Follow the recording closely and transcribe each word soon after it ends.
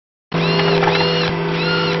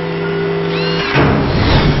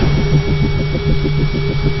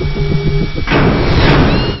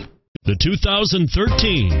The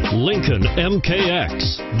 2013 Lincoln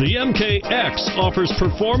MKX. The MKX offers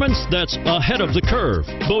performance that's ahead of the curve,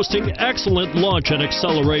 boasting excellent launch and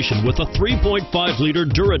acceleration with a 3.5-liter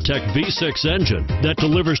Duratec V6 engine that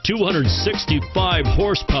delivers 265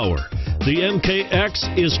 horsepower. The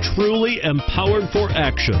MKX is truly empowered for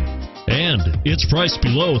action, and it's priced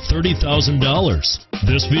below $30,000.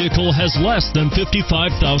 This vehicle has less than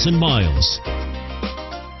 55,000 miles.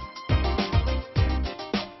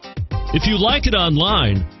 If you like it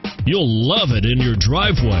online, you'll love it in your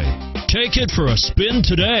driveway. Take it for a spin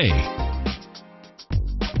today.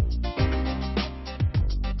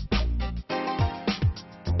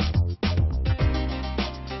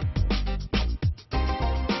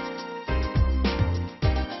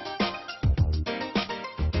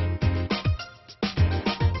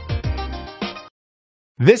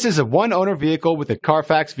 This is a one-owner vehicle with a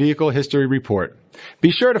Carfax Vehicle History Report.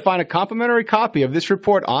 Be sure to find a complimentary copy of this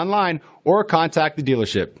report online or contact the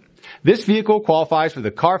dealership. This vehicle qualifies for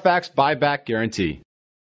the Carfax Buyback Guarantee.